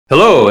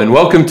Hello, and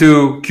welcome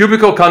to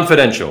Cubicle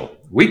Confidential,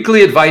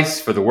 weekly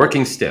advice for the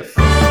working stiff.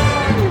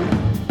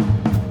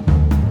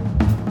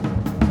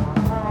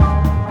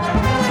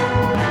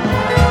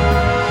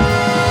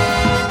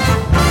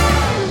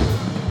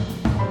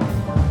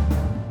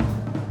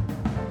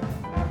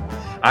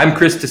 I'm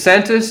Chris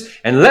DeSantis,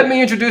 and let me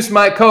introduce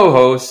my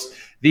co-host,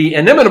 the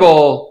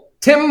inimitable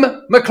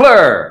Tim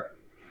McClure.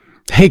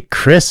 Hey,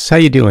 Chris, how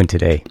you doing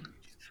today?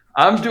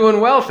 I'm doing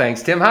well,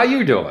 thanks, Tim. How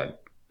you doing?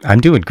 I'm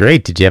doing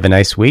great. Did you have a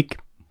nice week?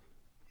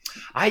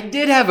 I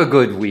did have a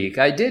good week.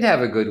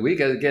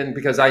 Again,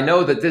 because I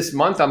know that this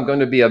month I'm going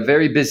to be a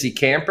very busy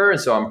camper,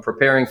 and so I'm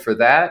preparing for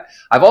that.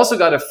 I've also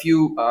got a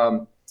few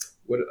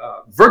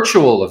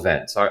virtual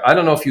events. I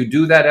don't know if you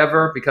do that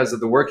ever, because of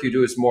the work you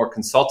do is more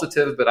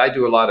consultative, but I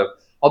do a lot of,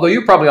 although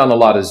you're probably on a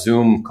lot of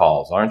Zoom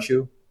calls, aren't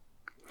you?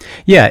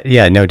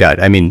 Yeah, no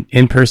doubt. I mean,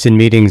 in-person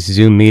meetings,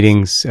 Zoom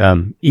meetings,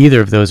 either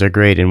of those are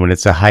great. And when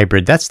it's a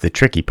hybrid, that's the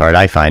tricky part,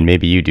 I find.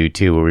 Maybe you do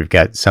too, where we've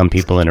got some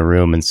people in a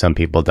room and some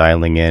people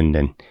dialing in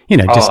and,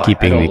 just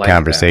keeping the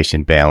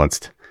conversation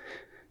balanced.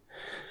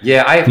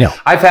 Yeah,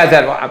 I've had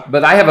that,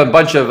 but I have a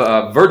bunch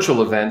of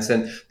virtual events.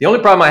 And the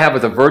only problem I have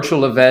with a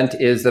virtual event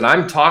is that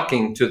I'm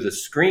talking to the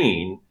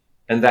screen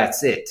and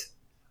that's it.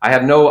 I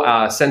have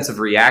no sense of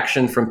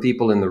reaction from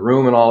people in the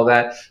room and all of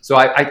that. So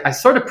I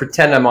sort of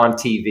pretend I'm on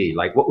TV.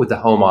 Like, what would the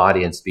home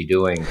audience be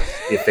doing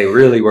if they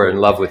really were in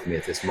love with me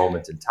at this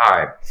moment in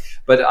time?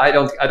 But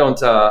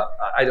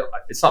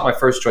it's not my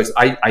first choice.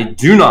 I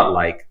do not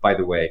like, by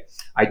the way,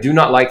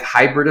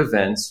 hybrid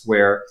events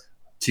where,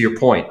 to your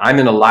point, I'm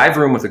in a live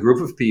room with a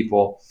group of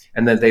people,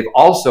 and then they've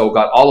also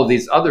got all of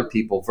these other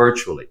people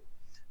virtually,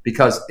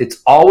 because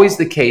it's always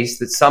the case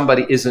that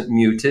somebody isn't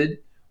muted,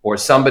 or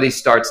somebody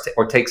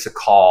or takes a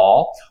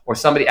call, or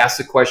somebody asks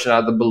a question out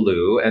of the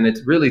blue, and it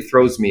really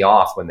throws me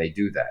off when they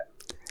do that.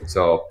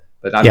 So,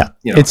 but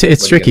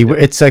it's tricky.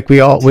 It's like we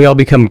all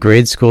become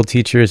grade school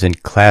teachers,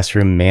 and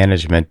classroom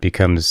management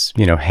becomes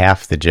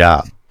half the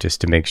job,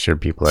 just to make sure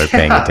people are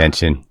paying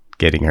attention,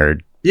 getting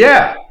heard.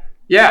 Yeah,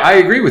 I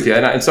agree with you,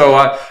 and so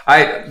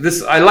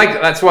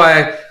that's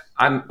why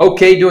I'm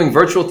okay doing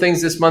virtual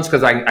things this month,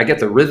 because I get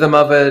the rhythm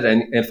of it.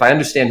 And if I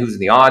understand who's in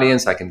the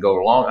audience, I can go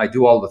along. I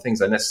do all the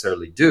things I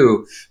necessarily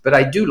do, but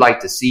I do like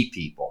to see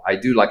people. I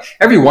do like,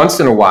 every once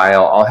in a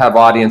while, I'll have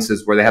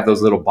audiences where they have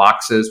those little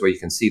boxes where you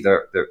can see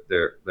they're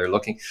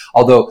looking.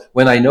 Although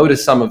when I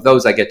notice some of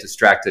those, I get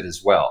distracted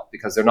as well,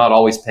 because they're not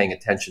always paying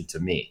attention to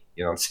me.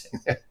 You know what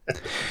I'm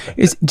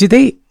saying? Do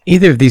they,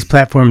 either of these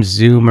platforms,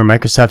 Zoom or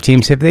Microsoft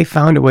Teams, have they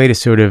found a way to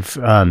sort of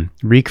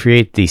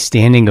recreate the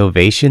standing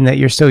ovation that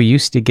you're so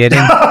used to getting?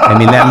 I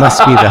mean, that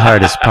must be the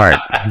hardest part.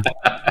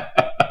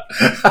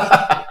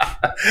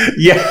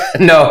 Yeah,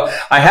 no,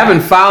 I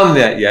haven't found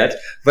that yet,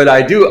 but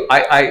I do.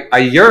 I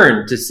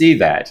yearn to see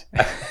that.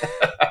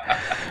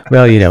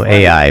 Well,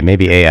 AI.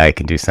 Maybe AI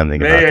can do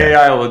something about that. Maybe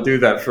AI will do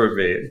that for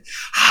me.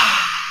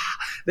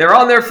 They're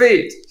on their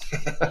feet.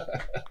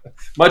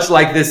 Much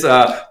like this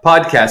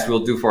podcast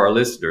we'll do for our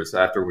listeners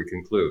after we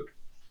conclude.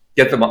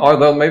 Get them,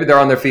 although maybe they're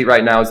on their feet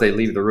right now as they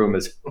leave the room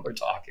as we're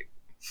talking.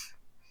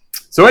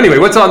 So anyway,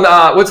 what's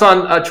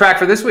on track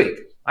for this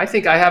week? I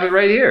think I have it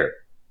right here.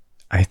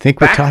 I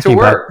think we're talking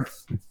about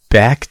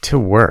back to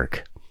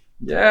work.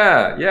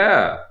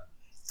 Yeah.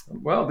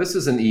 Well, this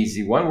is an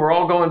easy one. We're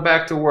all going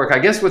back to work. I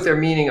guess what they're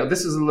meaning,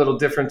 this is a little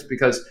different,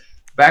 because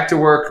back to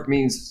work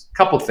means a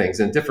couple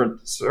things in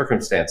different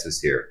circumstances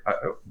here.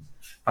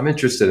 I'm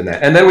interested in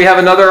that. And then we have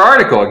another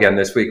article again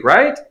this week,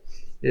 right?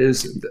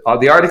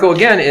 The article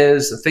again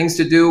is things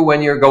to do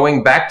when you're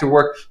going back to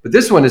work. But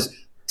this one is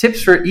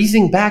tips for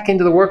easing back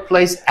into the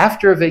workplace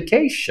after a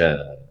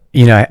vacation.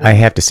 I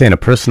have to say, on a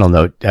personal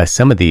note,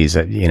 some of these,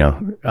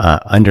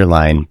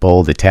 underline,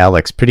 bold,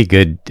 italics, pretty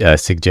good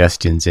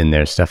suggestions in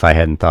there, stuff I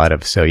hadn't thought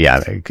of. So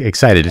yeah,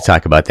 excited to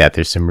talk about that.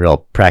 There's some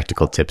real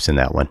practical tips in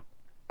that one.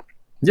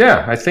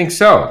 Yeah, I think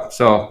so.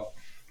 So,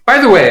 by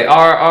the way,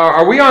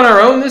 are we on our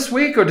own this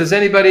week, or does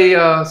anybody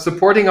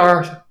supporting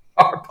our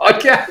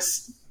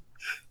podcast?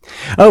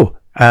 Oh,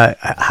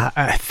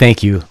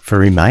 thank you for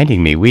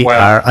reminding me. We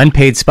are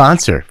unpaid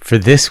sponsor for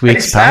this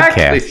week's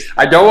podcast.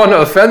 I don't want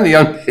to offend the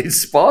unpaid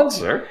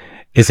sponsor.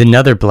 Is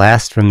another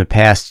blast from the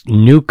past,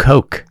 New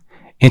Coke,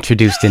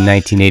 introduced in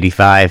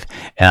 1985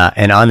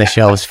 and on the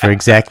shelves for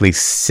exactly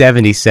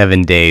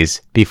 77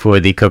 days before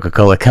the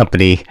Coca-Cola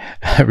Company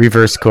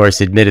reversed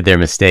course, admitted their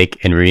mistake,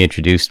 and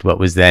reintroduced what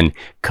was then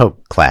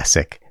Coke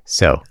Classic.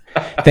 So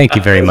thank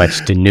you very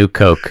much to New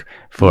Coke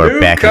for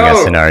backing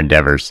us in our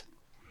endeavors.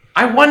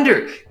 I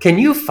wonder, can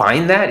you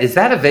find that? Is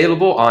that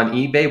available on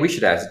eBay? We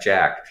should ask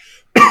Jack.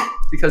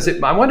 Because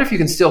I wonder if you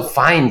can still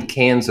find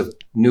cans of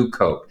New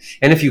Coke.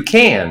 And if you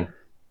can,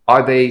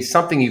 are they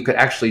something you could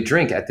actually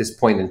drink at this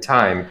point in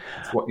time,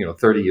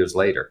 30 years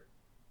later?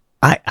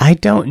 I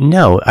don't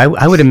know.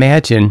 I would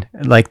imagine,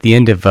 like the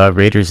end of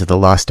Raiders of the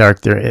Lost Ark,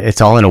 it's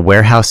all in a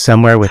warehouse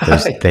somewhere with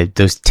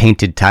those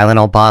tainted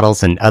Tylenol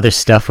bottles and other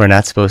stuff we're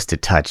not supposed to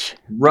touch.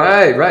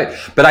 Right.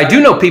 But I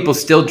do know people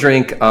still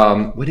drink,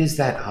 what is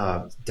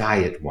that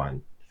diet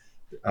one?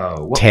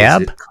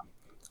 Tab?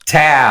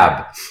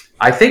 Tab.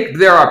 I think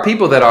there are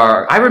people that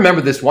are. I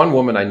remember this one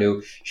woman I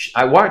knew.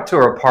 I walked to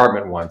her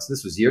apartment once.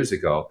 This was years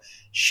ago.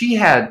 She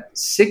had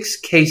 6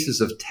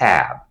 cases of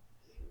Tab,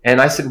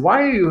 and I said,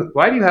 "Why do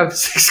you have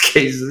 6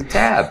 cases of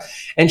Tab?"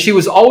 And she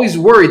was always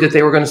worried that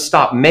they were going to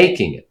stop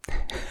making it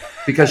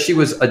because she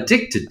was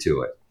addicted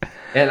to it.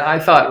 And I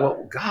thought,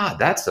 well, God,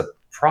 that's a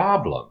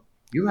problem.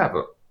 You have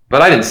a,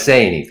 but I didn't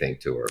say anything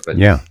to her. But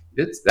yeah,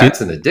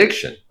 that's an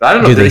addiction. I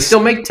don't know. Do they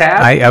still make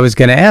Tab? I was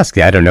going to ask.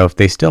 I don't know if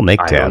they still make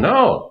Tab. I don't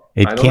know.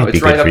 It can't be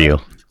good for you.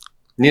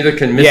 Neither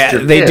can Mr. Yeah,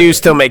 they Pibb. do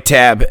still make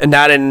Tab,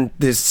 not in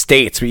the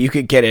States, but you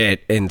could get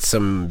it in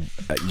some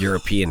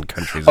European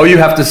countries. Oh, you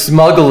have to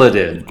smuggle it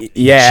in.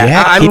 Yeah,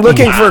 Jack, I'm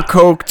looking for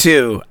Coke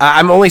too.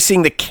 I'm only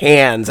seeing the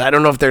cans. I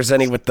don't know if there's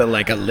any with the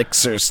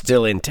elixir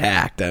still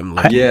intact. I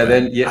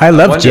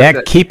love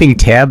Jack keeping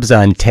tabs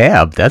on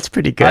Tab. That's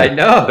pretty good. I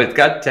know, it's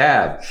got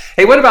Tab.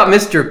 Hey, what about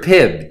Mr.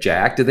 Pibb,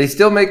 Jack? Do they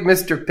still make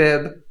Mr.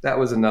 Pibb? That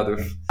was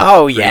another.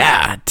 Oh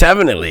yeah,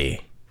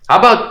 definitely. How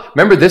about,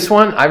 remember this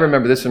one? I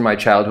remember this from my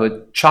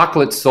childhood.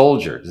 Chocolate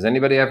Soldier. Does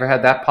anybody ever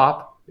had that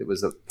pop? It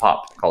was a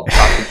pop called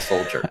Chocolate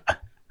Soldier.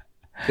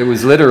 It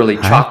was literally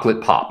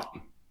chocolate pop.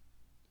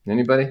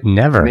 Anybody?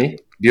 Never. Me?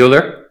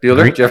 Bueller?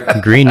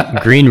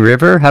 Green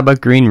River? How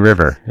about Green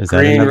River? Is that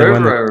Green another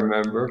River,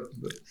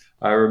 one?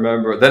 I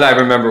remember. Then I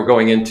remember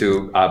going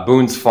into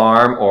Boone's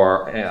Farm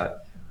or...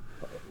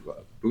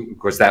 of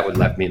course, that would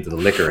let me into the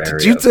liquor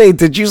area.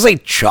 Did you say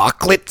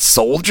Chocolate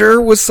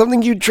Soldier was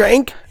something you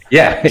drank?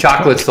 Yeah,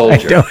 Chocolate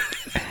Soldier.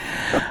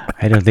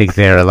 I don't think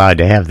they're allowed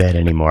to have that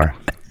anymore.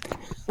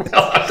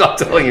 I'm not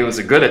telling you it was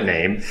a good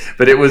name,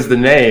 but it was the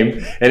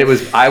name, and it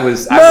was.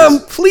 Mom,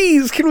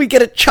 please, can we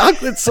get a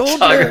Chocolate Soldier?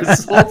 Chocolate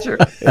Soldier.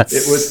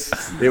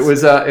 It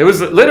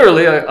was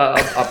literally a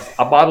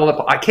bottle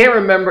of. I can't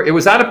remember. It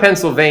was out of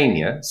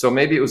Pennsylvania, so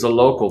maybe it was a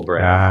local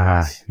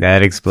brand.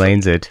 That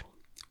explains it.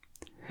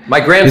 My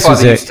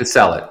grandfather used to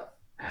sell it.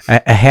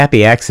 A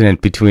happy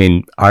accident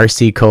between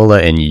RC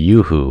Cola and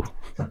Yoo-Hoo.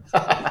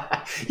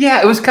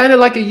 Yeah, it was kind of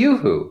like a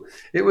Yoo-Hoo.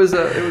 It was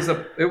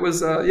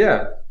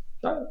yeah.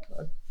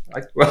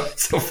 Well,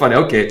 it's so funny.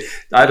 Okay,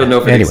 I don't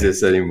know if it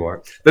exists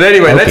anymore. But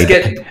anyway,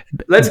 okay.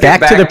 let's get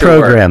back to the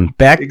program. Work.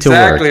 Back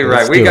exactly to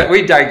work. Right.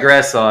 We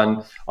digress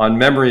on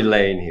memory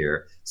lane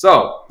here.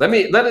 So let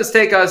us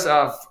take us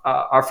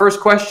our first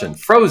question.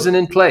 Frozen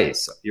in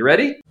place. You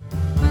ready?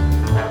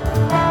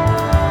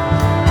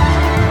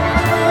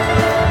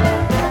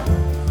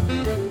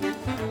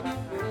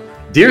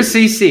 Dear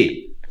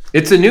CC,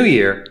 it's a new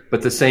year,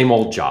 but the same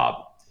old job.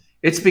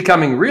 It's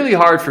becoming really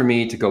hard for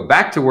me to go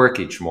back to work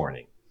each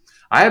morning.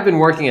 I have been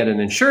working at an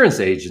insurance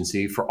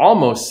agency for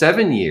almost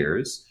 7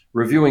 years,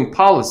 reviewing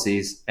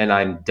policies, and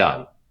I'm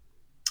done.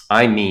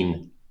 I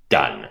mean,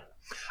 done.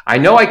 I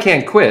know I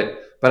can't quit,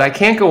 but I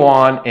can't go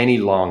on any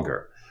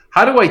longer.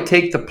 How do I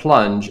take the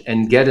plunge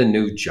and get a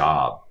new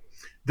job?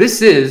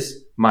 This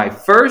is my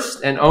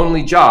first and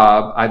only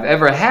job I've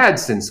ever had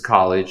since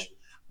college,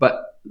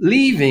 but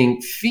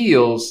leaving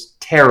feels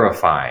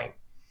terrifying.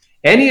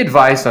 Any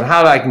advice on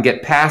how I can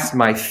get past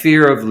my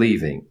fear of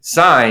leaving?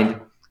 Signed,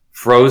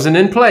 Frozen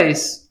in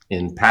Place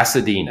in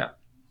Pasadena.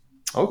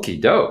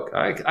 Okie doke.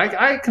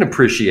 I can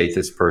appreciate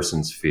this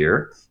person's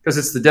fear because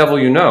it's the devil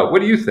you know.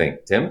 What do you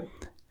think, Tim?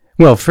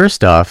 Well,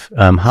 first off,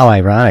 how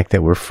ironic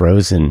that we're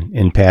frozen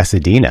in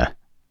Pasadena.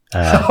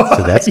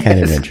 So that's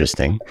kind of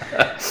interesting.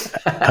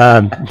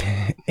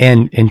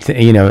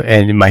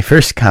 And my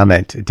first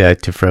comment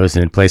to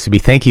Frozen in Place would be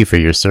thank you for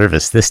your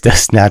service. This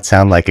does not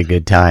sound like a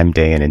good time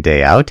day in and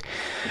day out.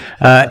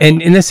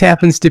 And this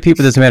happens to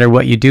people. Doesn't matter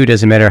what you do.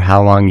 Doesn't matter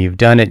how long you've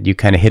done it. You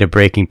kind of hit a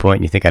breaking point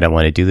and you think, I don't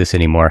want to do this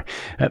anymore.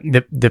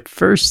 The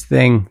first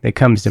thing that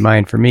comes to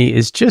mind for me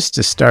is just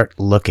to start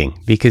looking,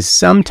 because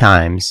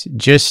sometimes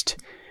just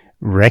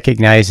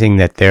recognizing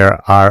that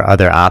there are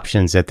other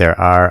options, that there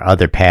are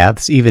other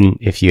paths, even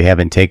if you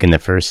haven't taken the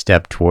first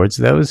step towards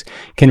those,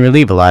 can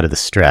relieve a lot of the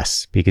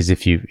stress. Because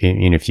if you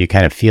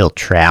kind of feel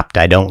trapped,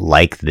 I don't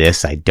like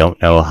this, I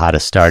don't know how to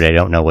start, I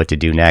don't know what to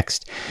do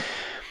next,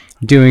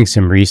 doing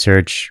some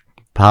research,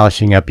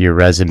 polishing up your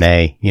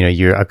resume,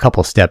 you're a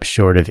couple steps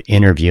short of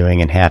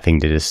interviewing and having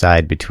to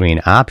decide between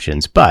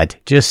options. But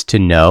just to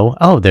know,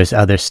 there's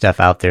other stuff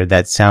out there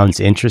that sounds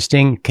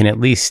interesting, can at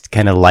least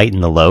kind of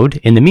lighten the load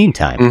in the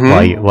meantime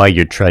while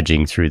you're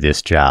trudging through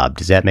this job.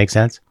 Does that make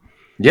sense?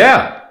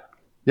 Yeah.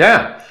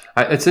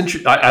 It's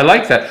interesting. I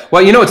like that.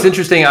 Well, it's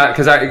interesting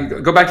because I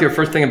go back to your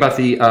first thing about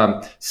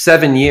the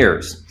 7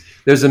 years.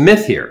 There's a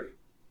myth here.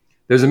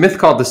 There's a myth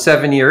called the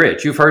 7-year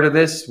itch. You've heard of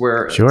this,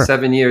 where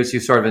 7 years you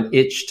sort of an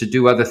itch to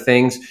do other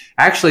things.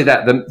 Actually,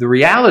 that the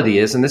reality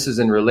is, and this is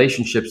in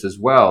relationships as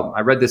well. I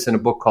read this in a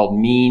book called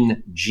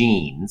Mean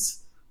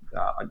Genes.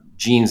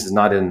 Genes is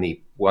not in the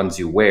ones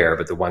you wear,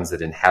 but the ones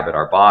that inhabit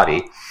our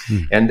body.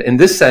 And in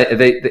this,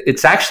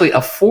 it's actually a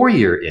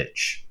 4-year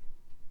itch.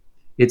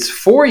 It's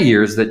 4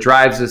 years that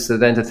drives us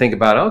to think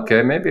about,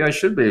 okay, maybe I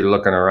should be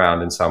looking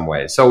around in some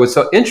way. So what's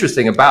so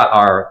interesting about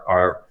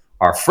our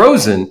are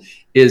frozen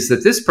is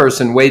that this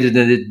person waited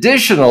an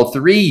additional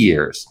 3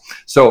 years.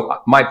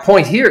 So my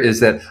point here is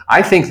that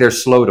I think they're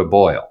slow to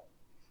boil.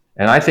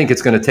 And I think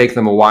it's going to take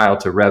them a while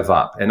to rev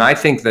up. And I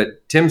think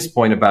that Tim's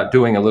point about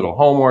doing a little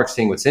homework,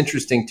 seeing what's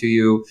interesting to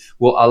you,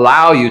 will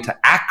allow you to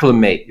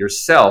acclimate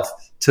yourself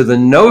to the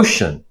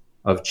notion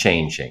of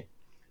changing.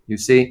 You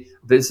see,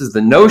 this is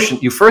the notion.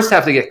 You first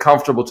have to get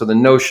comfortable to the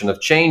notion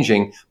of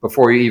changing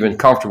before you're even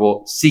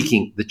comfortable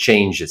seeking the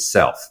change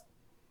itself.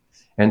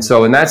 And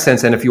so in that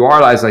sense, and if you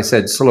are, as I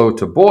said, slow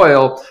to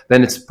boil,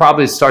 then it's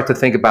probably start to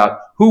think about,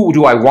 who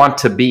do I want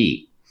to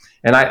be?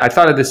 And I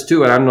thought of this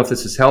too, and I don't know if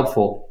this is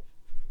helpful.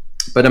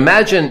 But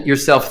imagine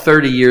yourself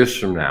 30 years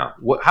from now.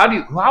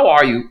 How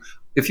are you?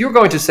 If you're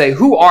going to say,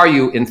 who are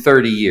you in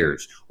 30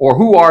 years? Or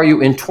who are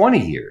you in 20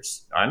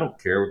 years? I don't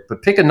care,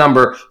 but pick a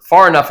number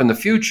far enough in the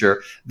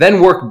future,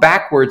 then work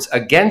backwards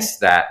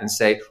against that and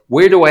say,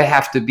 where do I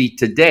have to be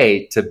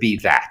today to be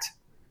that?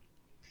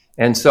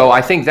 And so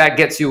I think that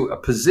gets you,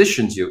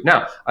 positions you.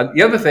 Now,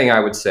 the other thing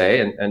I would say,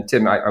 and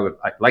Tim,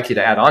 I'd like you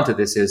to add on to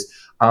this, is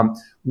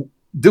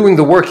doing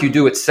the work you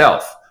do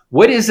itself.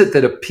 What is it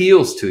that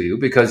appeals to you?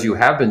 Because you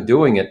have been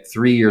doing it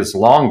 3 years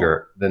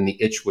longer than the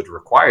itch would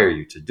require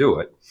you to do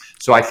it.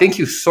 So I think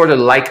you sort of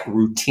like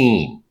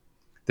routine.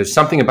 There's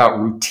something about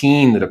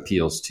routine that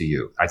appeals to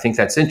you. I think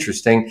that's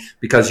interesting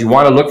because you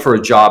want to look for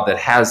a job that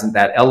hasn't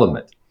that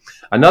element.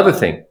 Another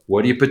thing,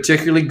 what are you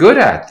particularly good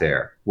at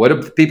there? What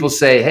do people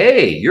say,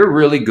 hey, you're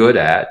really good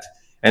at?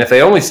 And if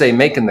they only say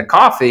making the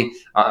coffee,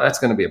 that's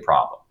going to be a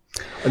problem.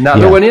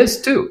 Another one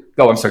is too.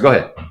 I'm sorry, go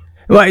ahead.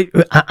 Well,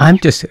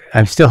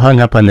 I'm still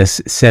hung up on this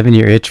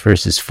 7-year itch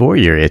versus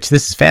 4-year itch.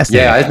 This is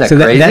fascinating. Yeah, isn't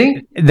that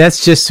crazy?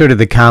 That's just sort of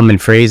the common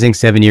phrasing,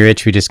 7-year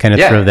itch. We just kind of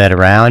throw that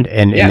around.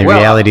 And the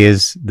reality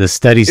is the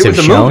studies have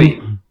shown.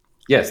 Movie.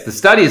 Yes, the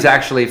study is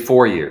actually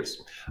 4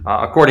 years,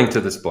 according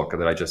to this book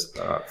that I just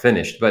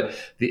finished. But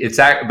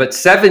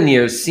 7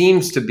 years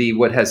seems to be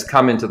what has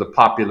come into the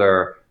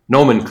popular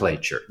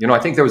nomenclature. I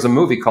think there was a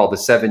movie called The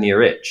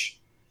 7-Year Itch.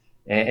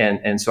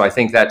 And so I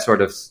think that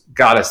sort of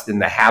got us in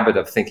the habit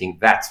of thinking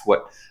that's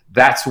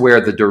where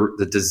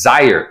the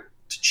desire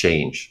to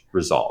change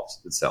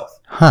resolves itself.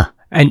 Huh.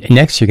 And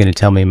next you're going to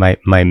tell me my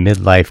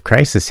midlife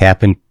crisis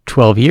happened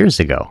 12 years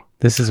ago.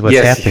 This is what's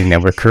happening now.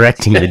 We're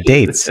correcting the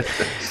dates.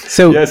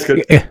 So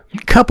a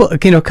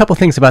couple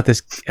things about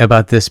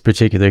this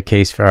particular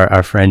case for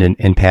our friend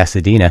in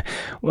Pasadena.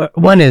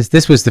 One is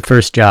this was the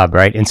first job,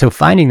 right? And so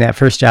finding that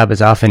first job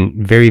is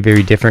often very,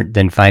 very different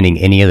than finding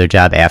any other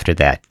job after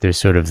that. There's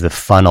sort of the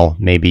funnel.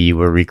 Maybe you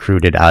were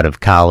recruited out of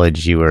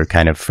college. You were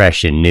kind of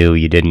fresh and new.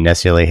 You didn't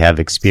necessarily have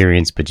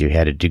experience, but you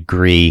had a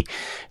degree.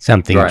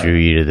 Something drew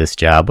you to this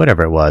job,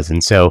 whatever it was.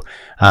 And so,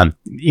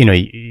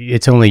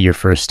 it's only your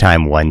first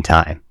time one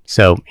time.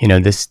 So,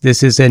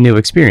 this is a new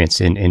experience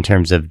in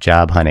terms of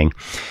job hunting.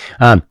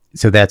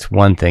 So that's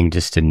one thing,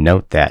 just to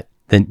note that.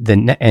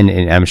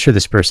 And I'm sure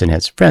this person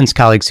has friends,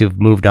 colleagues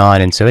who've moved on.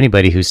 And so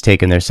anybody who's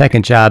taken their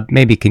second job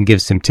maybe can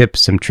give some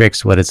tips, some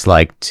tricks, what it's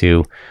like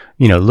to,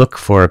 look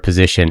for a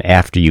position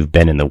after you've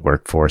been in the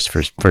workforce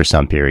for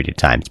some period of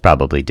time. It's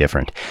probably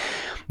different.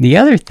 The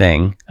other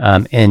thing, I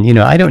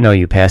don't know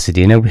you,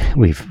 Pasadena.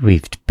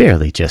 We've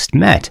barely just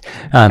met.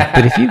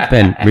 But if you've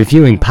been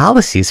reviewing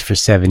policies for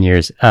 7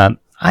 years,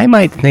 I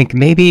might think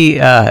maybe,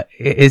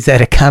 is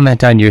that a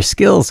comment on your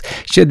skills?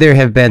 Should there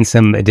have been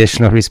some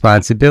additional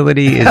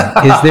responsibility?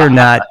 Is there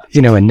not,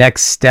 a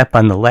next step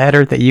on the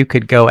ladder that you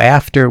could go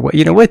after?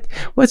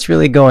 What's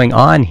really going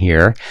on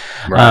here?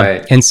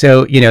 Right. And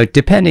so,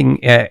 depending,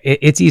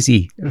 it's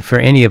easy for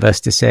any of us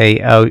to say,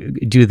 oh,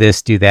 do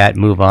this, do that,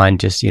 move on,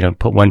 just,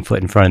 put one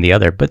foot in front of the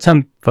other. But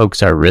some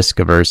folks are risk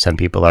averse. Some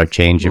people are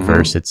change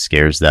averse. It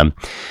scares them.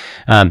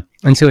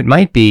 And so it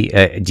might be,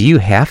 do you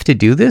have to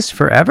do this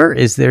forever?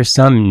 Is there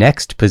some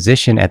next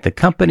position at the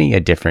company,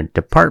 a different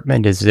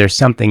department? Is there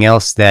something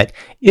else that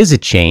is a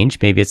change?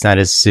 Maybe it's not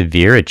as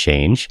severe a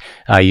change.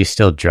 You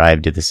still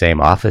drive to the same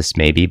office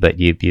maybe, but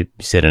you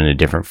sit on a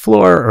different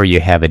floor or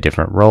you have a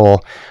different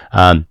role.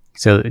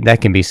 So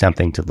that can be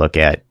something to look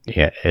at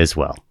as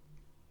well.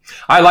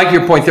 I like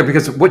your point there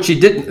because what she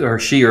didn't, or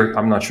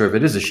I'm not sure if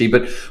it is a she,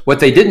 but what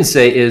they didn't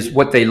say is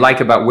what they like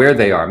about where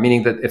they are,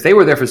 meaning that if they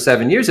were there for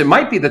 7 years, it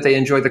might be that they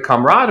enjoy the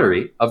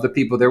camaraderie of the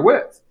people they're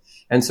with.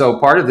 And so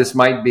part of this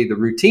might be the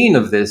routine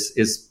of this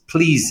is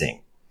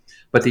pleasing.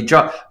 But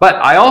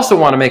I also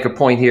want to make a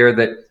point here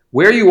that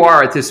where you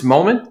are at this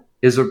moment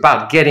is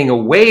about getting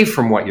away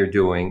from what you're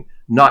doing,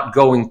 not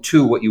going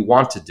to what you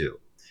want to do.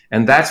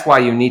 And that's why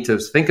you need to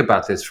think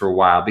about this for a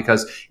while,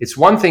 because it's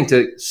one thing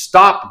to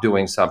stop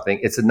doing something.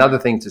 It's another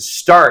thing to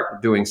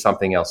start doing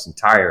something else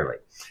entirely.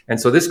 And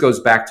so this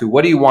goes back to,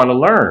 what do you want to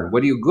learn?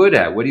 What are you good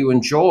at? What do you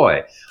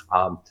enjoy?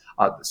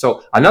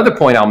 So another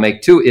point I'll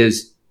make too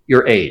is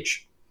your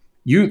age.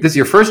 This is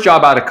your first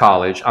job out of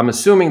college. I'm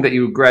assuming that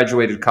you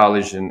graduated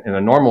college in a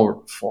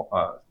normal,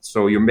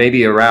 so you're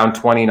maybe around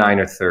 29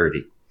 or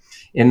 30.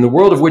 In the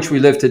world of which we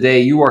live today,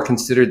 you are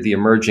considered the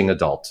emerging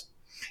adult.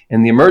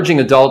 And the emerging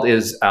adult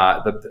is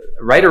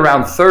right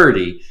around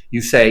 30,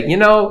 you say,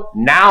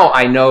 now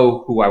I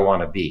know who I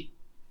want to be.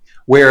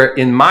 Where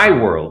in my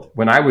world,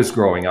 when I was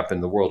growing up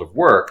in the world of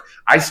work,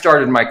 I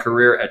started my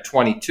career at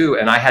 22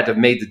 and I had to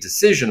make the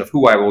decision of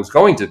who I was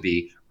going to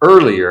be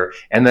earlier.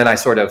 And then I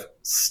sort of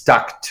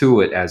stuck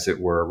to it, as it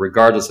were,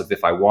 regardless of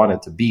if I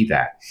wanted to be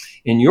that.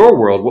 In your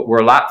world, what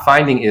we're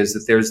finding is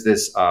that there's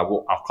this,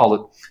 I'll call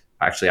it,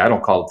 actually, I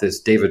don't call it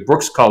this, David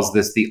Brooks calls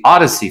this the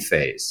Odyssey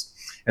phase.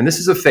 And this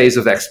is a phase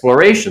of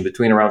exploration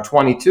between around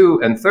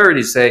 22 and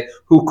 30, say,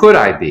 who could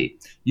I be?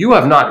 You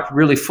have not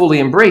really fully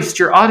embraced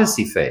your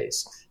Odyssey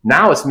phase.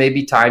 Now it's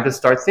maybe time to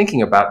start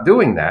thinking about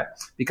doing that,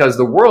 because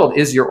the world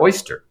is your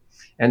oyster.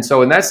 And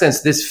so in that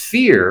sense, this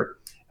fear,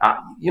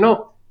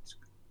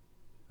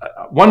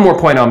 one more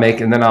point I'll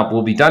make, and then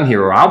we'll be done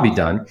here, or I'll be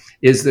done,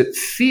 is that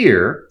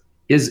fear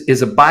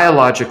is a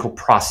biological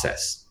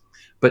process.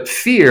 But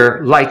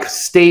fear, like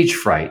stage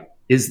fright,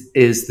 is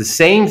the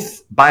same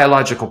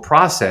biological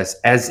process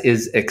as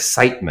is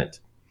excitement.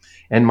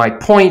 And my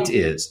point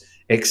is,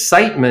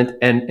 excitement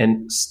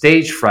and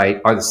stage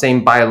fright are the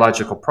same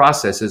biological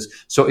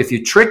processes. So if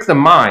you trick the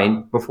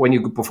mind before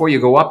you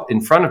go up in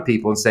front of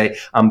people and say,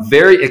 I'm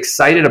very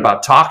excited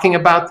about talking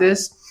about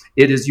this,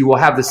 you will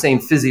have the same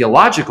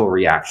physiological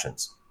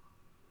reactions.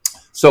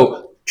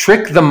 So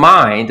trick the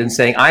mind and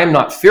saying, I am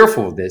not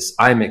fearful of this,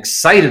 I'm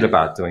excited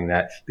about doing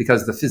that,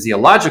 because the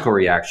physiological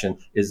reaction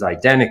is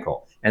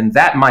identical. And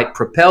that might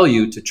propel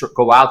you to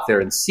go out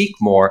there and seek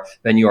more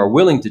than you are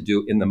willing to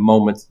do in the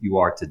moment you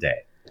are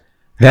today.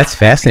 That's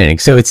fascinating.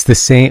 So it's the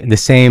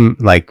same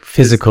like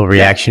physical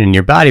reaction in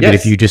your body, but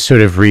if you just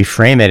sort of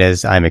reframe it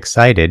as I'm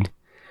excited.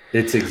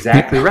 It's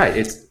exactly right.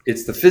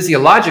 It's the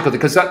physiological,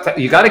 because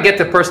you got to get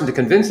the person to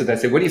convince it. I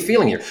say, what are you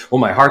feeling here? Well,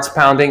 my heart's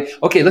pounding.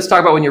 Okay, let's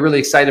talk about when you're really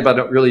excited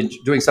about really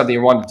doing something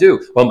you want to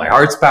do. Well, my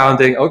heart's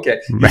pounding.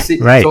 Okay.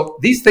 Right. So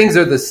these things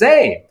are the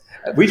same.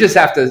 We just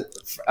have to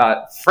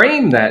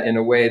frame that in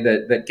a way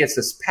that gets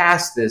us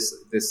past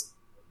this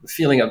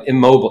feeling of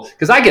immobile.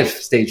 Because I get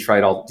stage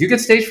fright. Do you get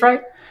stage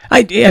fright?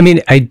 I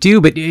mean, I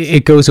do, but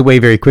it goes away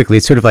very quickly.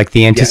 It's sort of like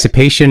the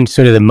anticipation,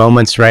 sort of the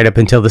moments right up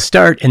until the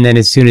start. And then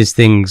as soon as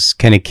things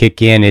kind of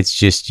kick in, it's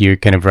just, you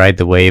kind of ride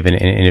the wave and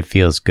it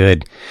feels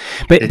good.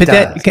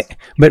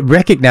 But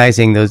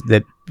recognizing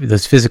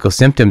those physical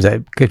symptoms, I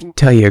could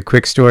tell you a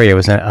quick story. I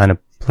was on a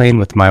plane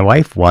with my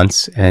wife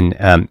once, and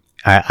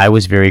I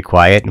was very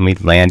quiet, and we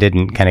landed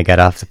and kind of got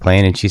off the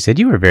plane, and she said,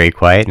 you were very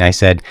quiet. And I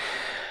said,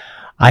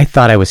 I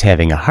thought I was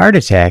having a heart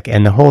attack,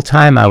 and the whole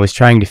time I was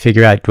trying to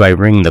figure out, do I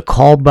ring the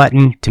call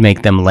button to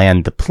make them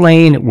land the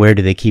plane? Where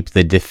do they keep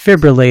the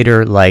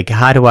defibrillator? Like,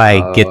 how do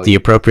I get the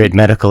appropriate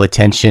medical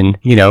attention?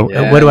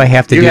 What do I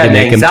have to do to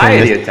make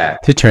them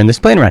turn this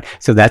plane around?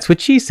 So that's what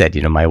she said.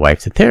 My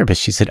wife's a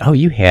therapist. She said, oh,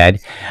 you had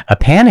a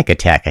panic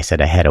attack. I said,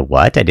 I had a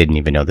what? I didn't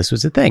even know this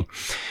was a thing.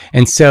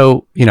 And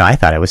so, I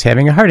thought I was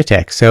having a heart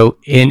attack. So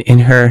in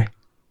her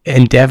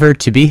endeavor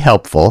to be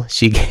helpful,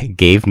 she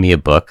gave me a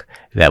book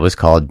that was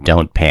called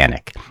Don't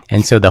Panic.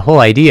 And so the whole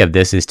idea of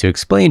this is to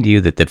explain to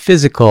you that the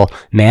physical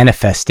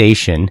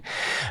manifestation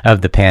of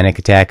the panic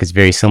attack is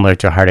very similar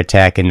to a heart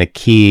attack, and the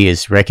key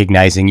is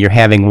recognizing you're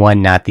having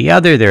one, not the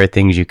other. There are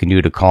things you can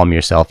do to calm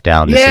yourself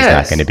down. This is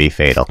not going to be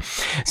fatal.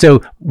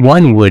 So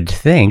one would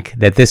think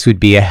that this would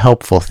be a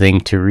helpful thing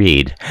to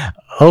read.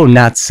 Oh,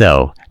 not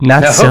so.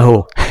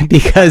 So,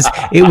 because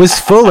it was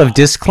full of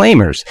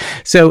disclaimers.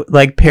 So,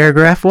 like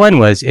paragraph 1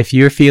 was, if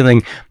you're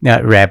feeling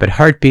rapid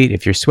heartbeat,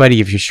 if you're sweaty,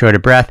 if you're short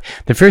of breath,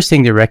 the first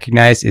thing to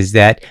recognize is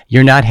that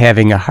you're not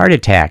having a heart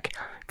attack.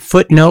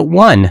 Footnote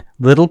 1,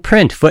 little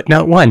print,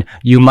 footnote 1,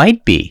 you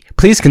might be.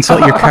 Please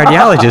consult your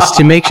cardiologist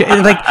to make sure.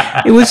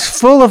 It was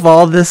full of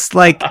all this,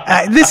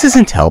 this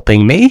isn't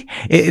helping me.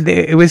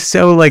 It was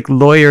so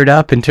lawyered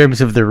up in terms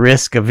of the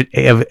risk of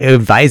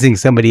advising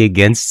somebody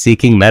against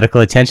seeking medical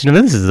attention.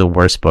 This is the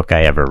worst book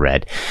I ever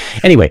read.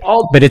 Anyway,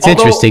 but it's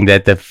interesting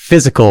that the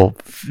physical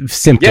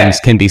symptoms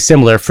can be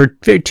similar for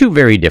two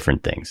very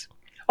different things.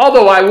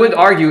 Although I would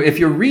argue, if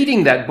you're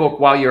reading that book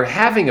while you're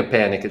having a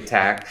panic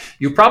attack,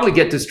 you probably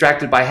get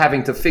distracted by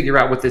having to figure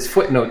out what this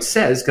footnote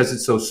says, because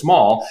it's so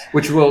small,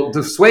 which will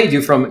dissuade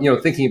you from,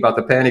 thinking about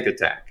the panic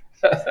attack.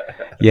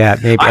 Yeah,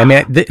 maybe. I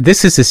mean,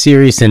 this is a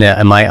series in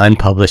my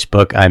unpublished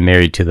book, I'm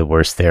Married to the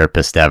Worst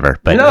Therapist Ever.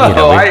 But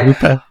I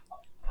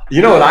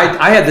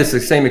had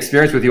this same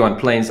experience with you on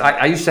planes.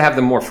 I used to have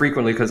them more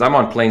frequently because I'm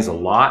on planes a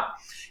lot.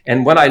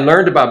 And what I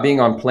learned about being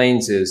on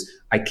planes is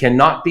I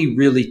cannot be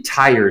really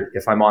tired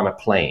if I'm on a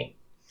plane,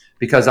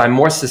 because I'm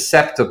more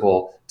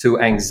susceptible to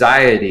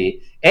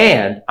anxiety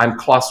and I'm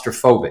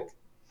claustrophobic.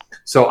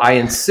 So I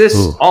insist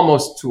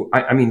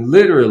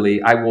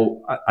literally, I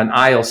will an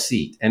aisle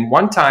seat. And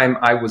one time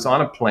I was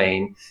on a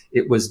plane,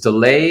 it was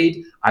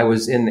delayed. I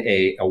was in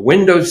a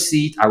window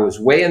seat. I was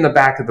way in the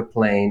back of the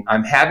plane.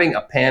 I'm having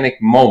a panic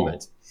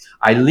moment.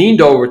 I leaned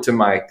over to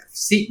my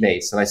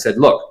seatmates and I said,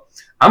 look,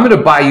 I'm going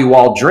to buy you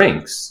all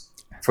drinks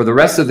for the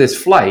rest of this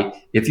flight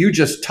if you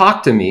just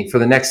talk to me for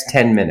the next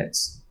 10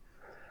 minutes.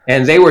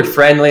 And they were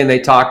friendly and they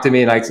talked to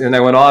me and I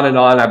went on and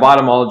on. I bought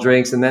them all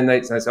drinks and then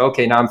I said,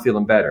 okay, now I'm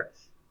feeling better.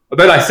 But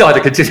then I still had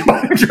to continue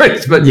buying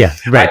drinks. But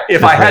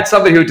if I had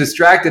somebody who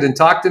distracted and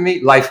talked to me,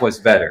 life was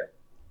better.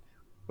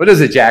 What is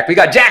it, Jack? We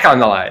got Jack on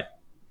the line.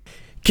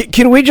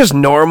 Can we just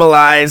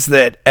normalize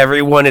that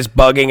everyone is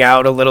bugging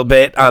out a little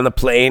bit on the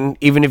plane,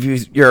 even if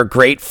you're a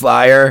great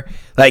flyer?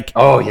 Like,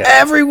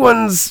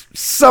 everyone's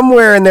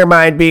somewhere in their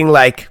mind being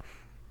like,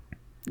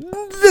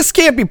 this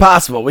can't be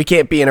possible. We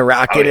can't be in a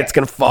rocket. It's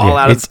going to fall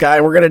out of the sky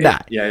and we're going to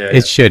die.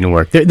 It shouldn't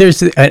work. There's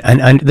this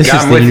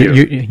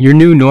is your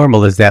new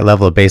normal is that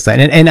level of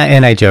baseline.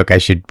 And I joke, I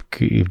should,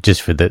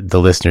 just for the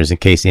listeners, in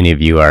case any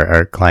of you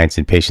are clients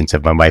and patients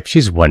of my wife,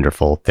 she's a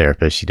wonderful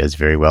therapist. She does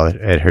very well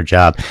at her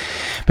job.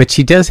 But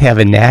she does have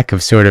a knack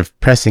of sort of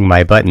pressing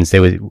my buttons.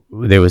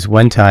 There was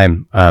one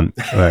time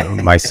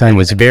my son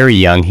was very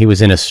young. He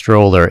was in a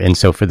stroller. And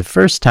so for the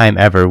first time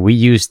ever, we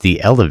used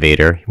the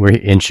elevator. We're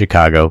in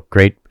Chicago.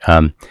 Great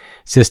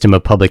system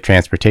of public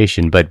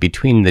transportation, but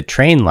between the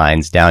train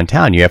lines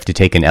downtown, you have to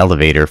take an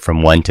elevator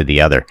from one to the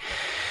other.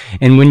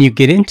 And when you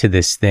get into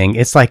this thing,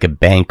 it's like a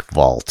bank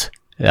vault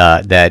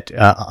that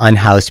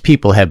unhoused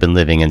people have been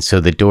living in. So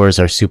the doors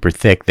are super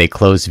thick. They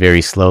close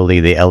very slowly.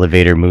 The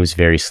elevator moves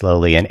very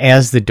slowly. And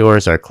as the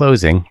doors are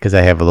closing, because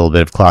I have a little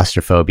bit of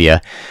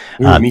claustrophobia,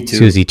 me too.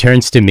 Susie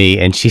turns to me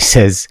and she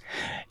says,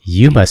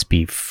 "You must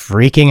be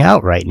freaking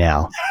out right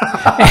now."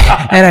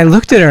 And I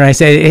looked at her and I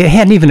said, it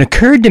hadn't even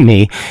occurred to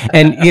me.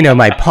 And,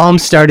 my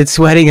palms started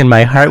sweating and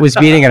my heart was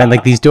beating. And I'm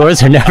like, these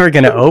doors are never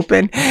going to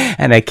open.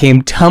 And I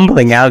came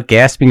tumbling out,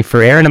 gasping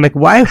for air. And I'm like,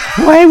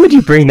 why would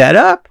you bring that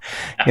up?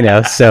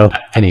 So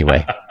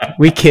anyway,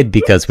 we kid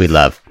because we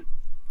love.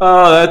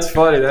 Oh, that's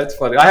funny.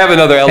 I have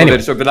another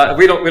elevator story, but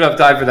we don't have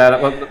time for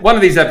that. One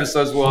of these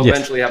episodes will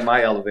eventually have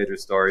my elevator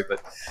story.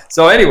 But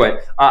so anyway,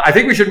 I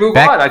think we should move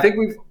on. I think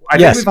we've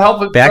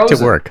helped with back Frozen.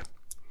 To work.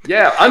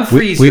 Yeah,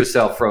 unfreeze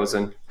yourself,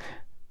 Frozen.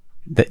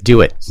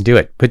 Do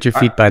it. Put your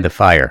feet by the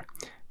fire.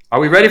 Are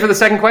we ready for the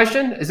second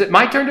question? Is it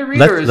my turn to read,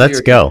 or is let's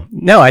it go?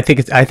 No, I think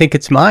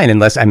it's mine.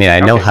 Unless I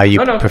know how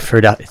you prefer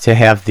to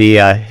have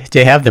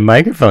the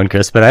microphone,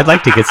 Chris, but I'd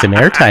like to get some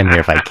airtime here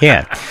if I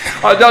can.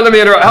 Oh, don't let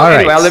me interrupt. All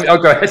anyway, right.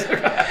 Go ahead.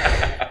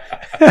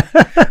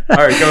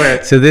 All right, go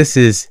ahead. So this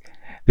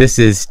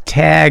is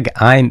tag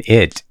I'm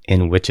it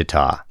in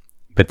Wichita,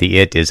 but the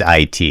it is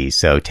IT.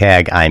 So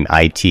tag I'm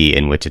IT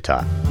in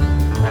Wichita.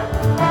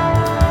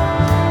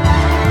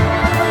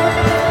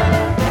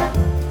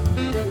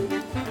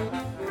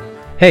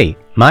 Hey,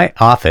 my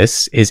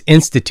office is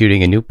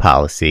instituting a new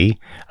policy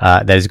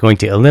that is going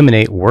to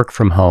eliminate work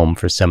from home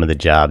for some of the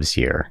jobs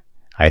here.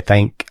 I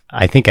think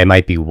I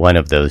might be one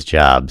of those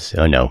jobs.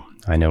 Oh no,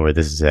 I know where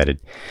this is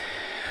headed.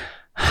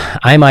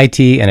 I'm IT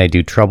and I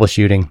do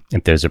troubleshooting.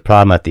 If there's a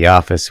problem at the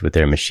office with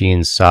their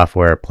machines,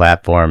 software,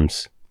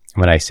 platforms,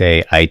 when I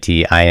say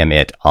IT, I am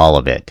it, all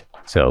of it.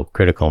 So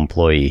critical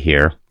employee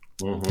here.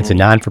 Mm-hmm. It's a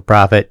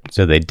non-for-profit,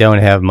 so they don't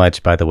have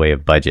much by the way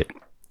of budget.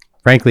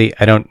 Frankly,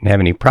 I don't have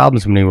any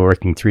problems when we were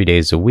working 3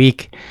 days a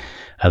week.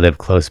 I live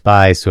close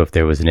by, so if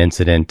there was an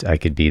incident, I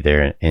could be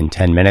there in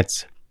 10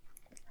 minutes.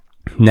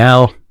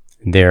 Now,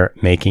 they're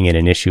making it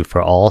an issue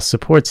for all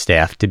support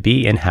staff to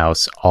be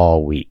in-house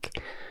all week.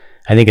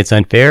 I think it's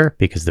unfair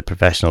because the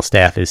professional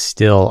staff is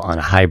still on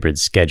a hybrid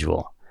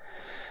schedule.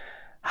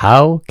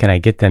 How can I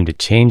get them to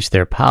change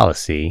their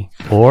policy,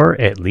 or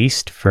at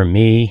least for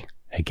me,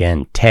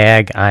 again,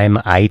 tag I'm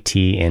IT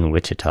in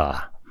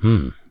Wichita?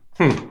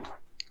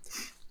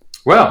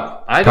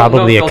 Well, I don't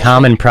probably know a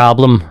common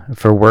problem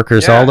for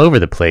workers all over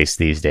the place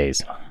these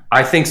days.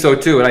 I think so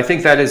too, and I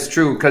think that is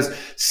true because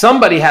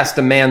somebody has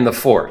to man the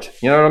fort.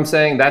 You know what I'm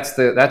saying? That's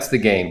the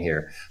game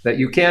here. That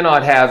you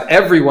cannot have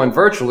everyone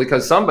virtually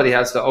because somebody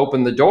has to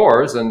open the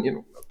doors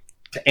and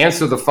to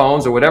answer the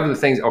phones or whatever the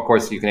things. Of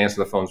course, you can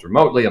answer the phones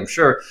remotely, I'm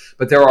sure,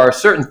 but there are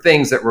certain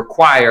things that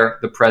require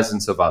the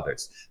presence of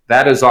others.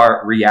 That is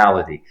our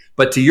reality.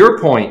 But to your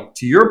point,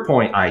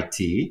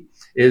 IT,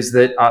 is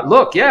that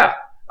look,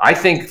 I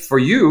think for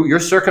you, your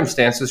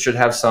circumstances should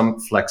have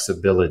some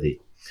flexibility.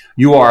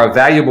 You are a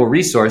valuable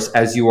resource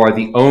as you are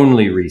the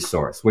only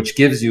resource, which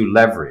gives you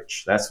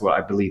leverage. That's what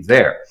I believe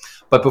there.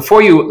 But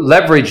before you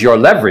leverage your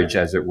leverage,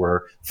 as it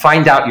were,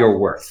 find out your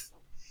worth.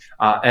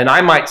 And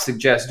I might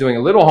suggest doing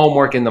a little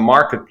homework in the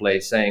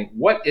marketplace, saying,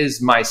 what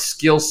is my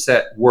skill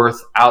set worth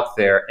out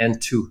there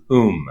and to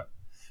whom?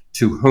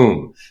 To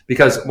whom?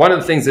 Because one of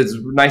the things that's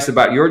nice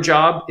about your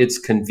job, it's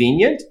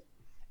convenient.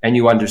 And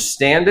you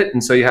understand it.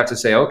 And so you have to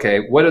say,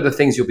 okay, what are the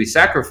things you'll be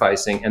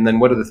sacrificing? And then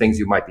what are the things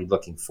you might be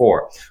looking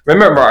for?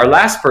 Remember, our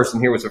last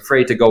person here was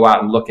afraid to go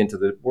out and look into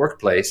the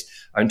workplace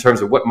in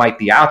terms of what might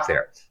be out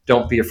there.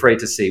 Don't be afraid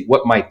to see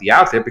what might be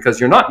out there because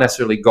you're not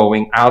necessarily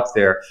going out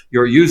there.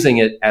 You're using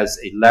it as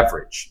a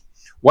leverage.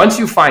 Once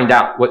you find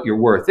out what your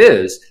worth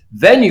is,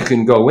 then you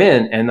can go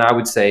in and I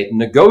would say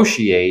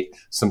negotiate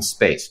some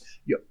space.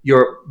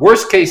 Your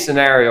worst case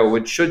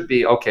scenario should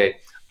be, okay,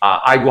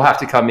 I will have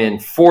to come in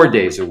 4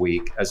 days a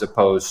week as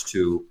opposed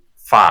to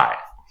 5.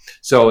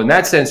 So in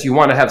that sense, you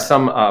want to have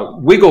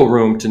some wiggle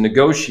room to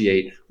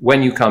negotiate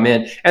when you come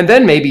in. And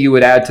then maybe you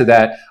would add to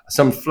that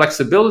some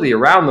flexibility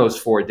around those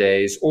 4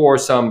 days or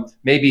some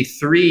maybe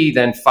 3,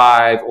 then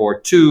 5 or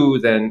 2,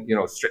 then,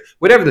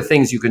 whatever the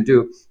things you can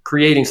do,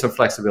 creating some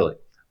flexibility.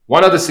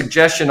 One other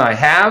suggestion I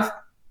have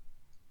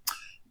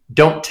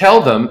don't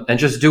tell them and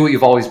just do what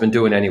you've always been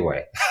doing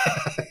anyway.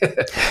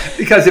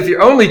 Because if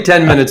you're only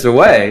 10 minutes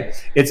away,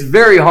 it's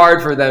very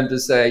hard for them to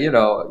say,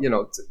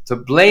 to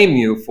blame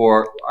you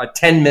for a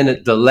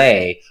 10-minute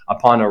delay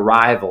upon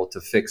arrival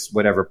to fix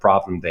whatever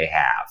problem they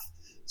have.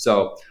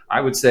 So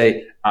I would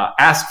say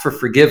ask for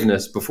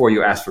forgiveness before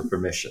you ask for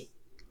permission.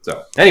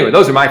 So anyway,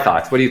 those are my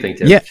thoughts. What do you think,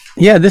 Tim?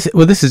 Yeah. This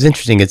is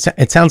interesting.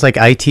 It sounds like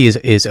IT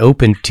is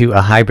open to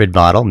a hybrid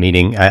model,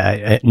 meaning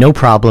no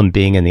problem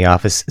being in the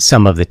office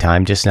some of the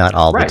time, just not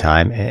all the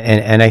time.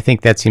 And I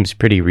think that seems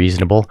pretty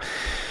reasonable.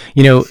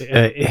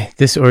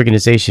 This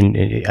organization,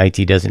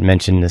 IT doesn't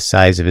mention the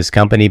size of his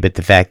company, but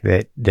the fact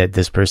that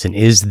this person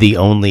is the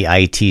only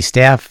IT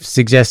staff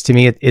suggests to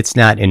me it's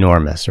not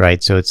enormous,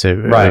 right? So it's a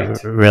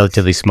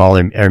relatively small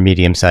or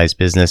medium-sized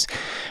business.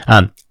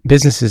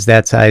 Businesses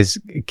that size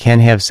can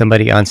have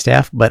somebody on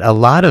staff, but a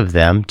lot of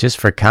them, just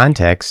for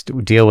context,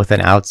 deal with an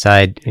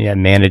outside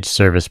managed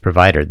service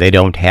provider. They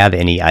don't have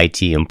any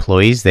IT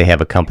employees. They have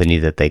a company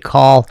that they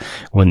call.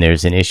 When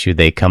there's an issue,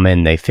 they come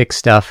in, they fix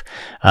stuff,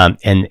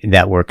 and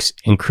that works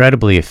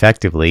incredibly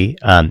effectively.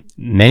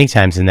 Many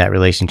times in that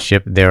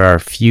relationship, there are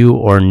few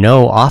or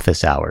no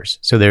office hours.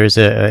 So there is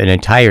an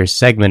entire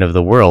segment of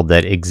the world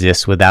that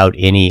exists without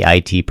any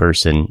IT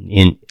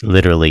person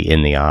literally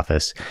in the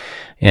office.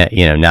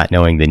 Not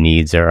knowing the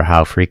needs or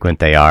how frequent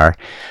they are.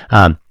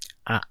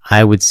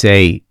 I would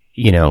say,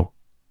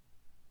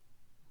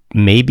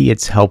 maybe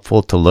it's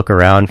helpful to look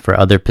around for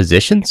other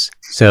positions.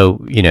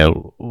 So,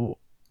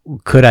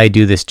 could I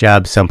do this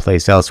job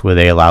someplace else where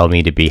they allow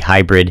me to be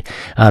hybrid,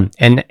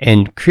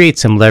 and create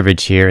some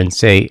leverage here and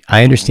say,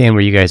 I understand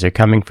where you guys are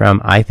coming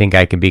from. I think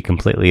I can be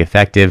completely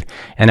effective,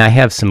 and I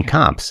have some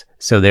comps.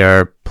 So there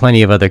are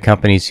plenty of other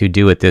companies who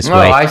do it this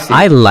way.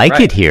 I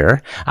like it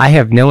here. I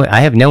have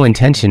no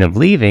intention of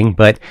leaving,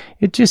 but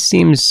it just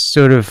seems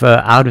sort of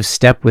out of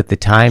step with the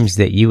times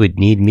that you would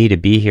need me to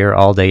be here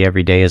all day,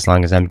 every day, as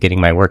long as I'm getting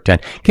my work done.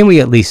 Can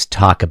we at least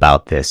talk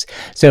about this?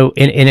 So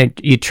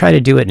you try to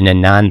do it in a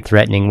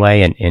non-threatening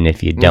way, and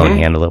if you don't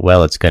handle it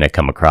well, it's going to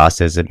come across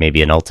as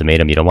maybe an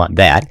ultimatum. You don't want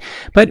that.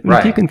 But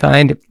if you can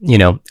find,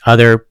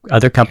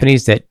 other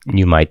companies that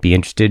you might be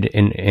interested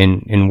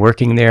in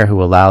working there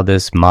who allow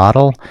this model,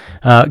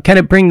 kind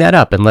of bring that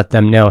up and let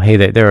them know, hey,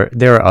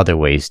 there are other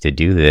ways to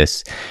do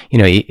this.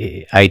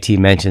 IT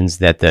mentions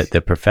that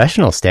the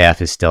professional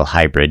staff is still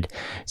hybrid.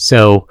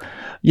 So,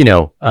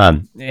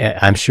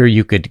 I'm sure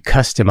you could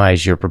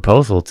customize your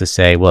proposal to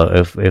say, well,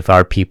 if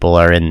our people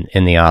are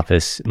in the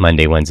office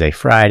Monday, Wednesday,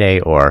 Friday,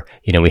 or,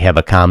 we have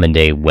a common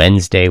day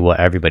Wednesday while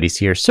everybody's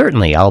here,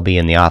 certainly I'll be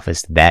in the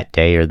office that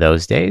day or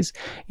those days,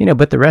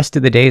 but the rest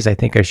of the days I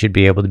think I should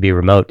be able to be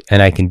remote,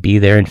 and I can be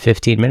there in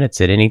 15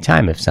 minutes at any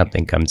time if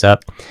something comes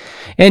up.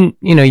 And,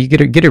 you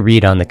get a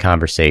read on the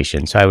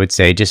conversation. So I would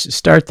say just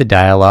start the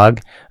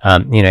dialogue.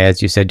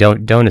 As you said,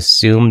 don't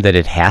assume that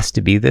it has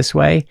to be this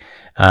way.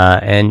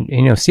 And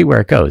see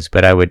where it goes.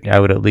 But I would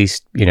at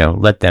least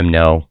let them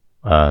know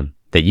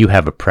that you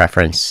have a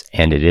preference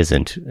and it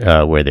isn't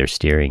where they're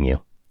steering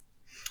you.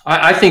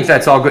 I think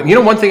that's all good.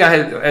 One thing I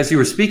had as you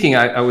were speaking,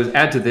 I was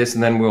add to this,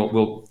 and then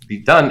we'll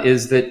be done.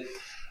 Is that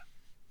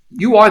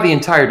you are the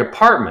entire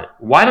department?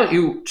 Why don't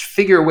you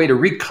figure a way to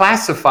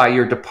reclassify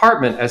your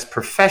department as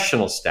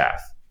professional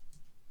staff,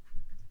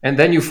 and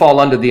then you fall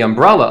under the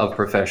umbrella of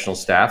professional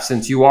staff,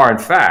 since you are in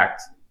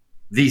fact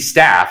the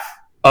staff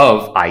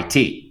of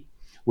IT,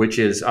 which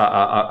is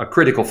a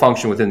critical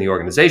function within the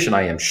organization,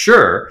 I am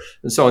sure.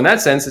 And so in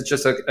that sense, it's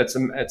just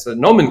it's a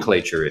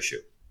nomenclature issue.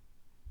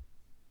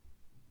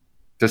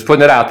 Just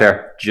putting it out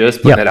there.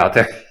 It out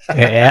there.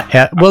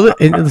 Yeah. Well,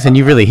 listen,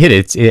 you really hit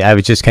it. I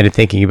was just kind of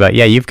thinking about,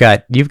 you've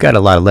got a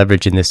lot of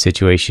leverage in this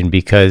situation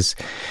because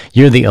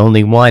you're the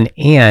only one,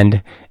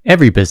 and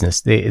every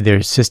business,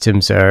 their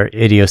systems are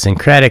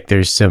idiosyncratic.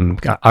 There's some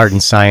art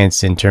and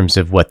science in terms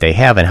of what they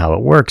have and how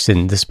it works,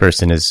 and this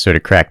person has sort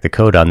of cracked the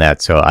code on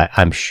that. So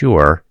I'm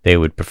sure they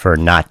would prefer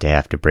not to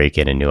have to break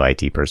in a new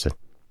IT person.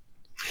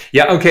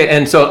 Yeah, okay.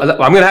 And so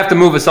I'm going to have to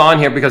move us on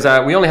here because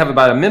we only have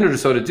about a minute or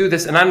so to do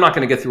this, and I'm not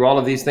going to get through all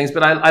of these things,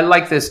 but I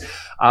like this.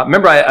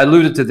 Remember, I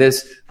alluded to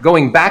this,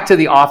 going back to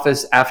the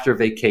office after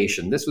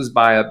vacation. This was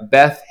by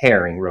Beth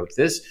Herring wrote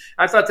this.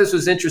 I thought this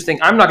was interesting.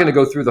 I'm not going to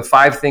go through the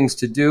 5 things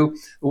to do.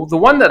 The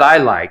one that I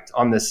liked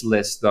on this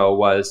list, though,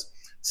 was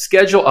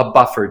schedule a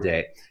buffer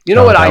day.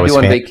 What I do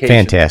on vacation?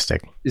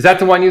 Fantastic. Is that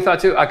the one you thought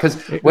too? Because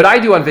what I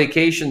do on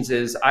vacations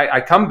is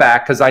I come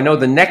back because I know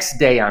the next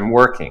day I'm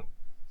working.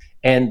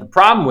 And the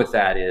problem with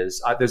that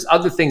is there's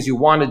other things you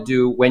want to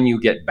do when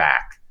you get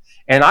back.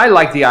 And I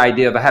like the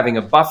idea of having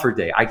a buffer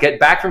day. I get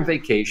back from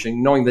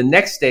vacation knowing the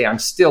next day I'm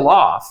still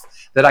off.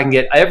 that I can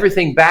get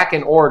everything back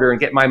in order and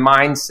get my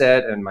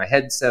mindset and my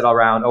head set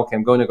around, okay,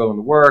 I'm going to go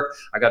into work.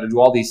 I got to do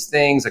all these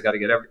things. I got to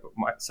get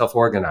myself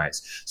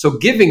organized. So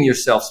giving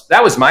yourself,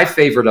 that was my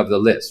favorite of the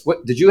list.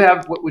 What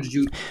would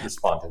you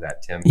respond to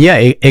that, Tim? Yeah,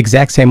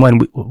 exact same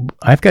one.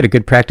 I've got a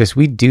good practice.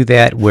 We do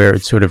that where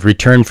it's sort of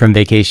return from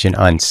vacation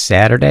on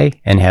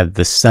Saturday and have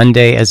the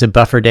Sunday as a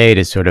buffer day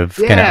to sort of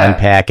kind of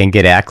unpack and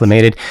get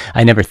acclimated.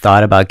 I never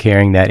thought about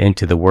carrying that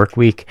into the work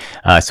week.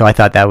 So I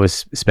thought that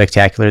was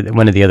spectacular.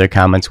 One of the other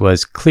comments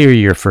was clear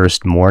your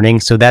first morning.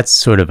 So that's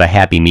sort of a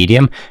happy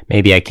medium.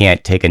 Maybe I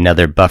can't take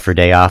another buffer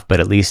day off, but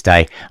at least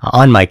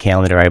on my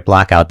calendar, I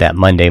block out that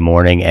Monday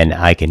morning and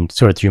I can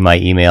sort through my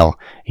email,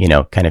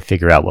 kind of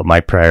figure out what my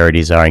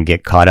priorities are and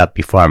get caught up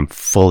before I'm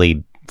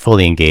fully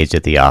engaged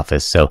at the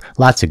office. So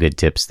lots of good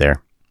tips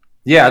there.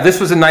 Yeah, this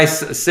was a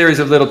nice series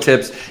of little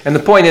tips. And the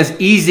point is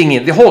easing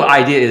in. The whole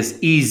idea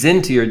is ease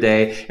into your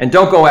day and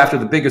don't go after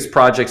the biggest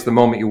projects the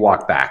moment you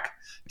walk back.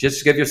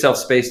 Just give yourself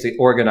space to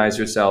organize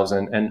yourselves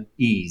and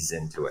ease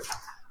into it.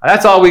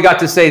 That's all we got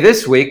to say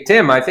this week.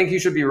 Tim, I think you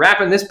should be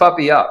wrapping this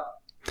puppy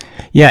up.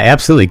 Yeah,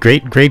 absolutely.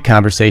 Great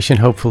conversation.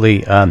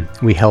 Hopefully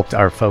we helped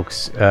our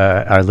folks,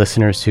 our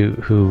listeners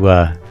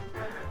who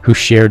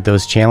shared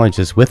those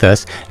challenges with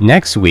us.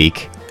 Next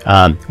week,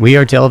 we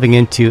are delving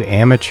into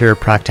amateur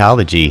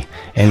proctology,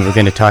 and we're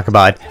going to talk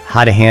about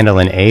how to handle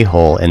an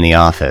a-hole in the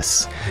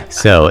office.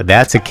 So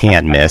that's a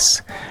can't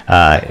miss.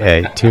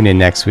 Tune in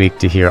next week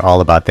to hear all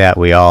about that.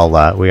 We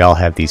all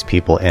have these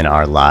people in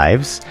our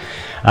lives.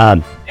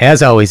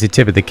 As always, a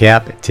tip of the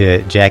cap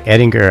to Jack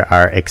Ettinger,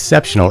 our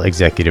exceptional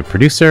executive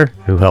producer,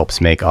 who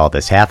helps make all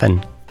this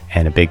happen.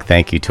 And a big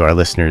thank you to our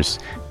listeners,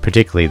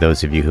 particularly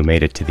those of you who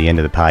made it to the end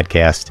of the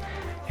podcast.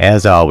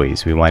 As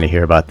always, we want to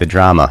hear about the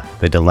drama,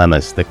 the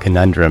dilemmas, the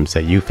conundrums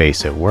that you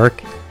face at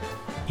work.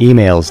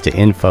 Emails to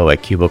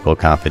info@Cubicle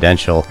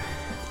Confidential.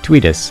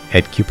 Tweet us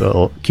at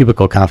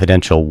Cubicle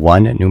Confidential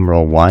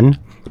 1.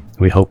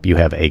 We hope you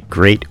have a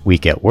great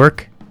week at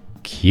work.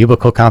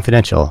 Cubicle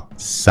Confidential,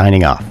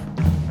 signing off.